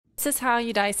This is how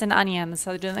you dice an onion.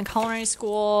 So they're doing it in culinary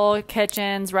school,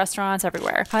 kitchens, restaurants,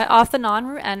 everywhere. Cut off the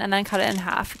non-root end and then cut it in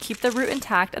half. Keep the root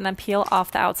intact and then peel off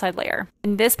the outside layer.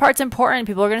 And this part's important.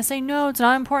 People are going to say, no, it's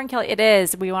not important, Kelly. It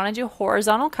is. We want to do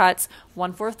horizontal cuts,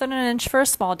 1/4 of an inch for a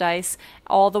small dice,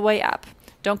 all the way up.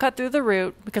 Don't cut through the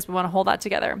root because we want to hold that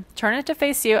together. Turn it to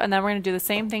face you, and then we're going to do the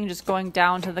same thing, just going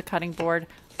down to the cutting board,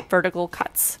 vertical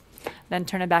cuts. Then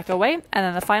turn it back away, and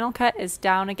then the final cut is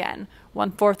down again,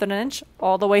 1/4 of an inch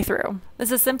all the way through.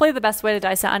 This is simply the best way to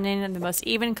dice an onion and the most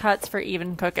even cuts for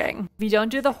even cooking. If you don't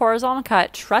do the horizontal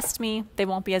cut, trust me, they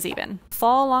won't be as even.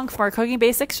 Follow along for more cooking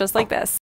basics just like this.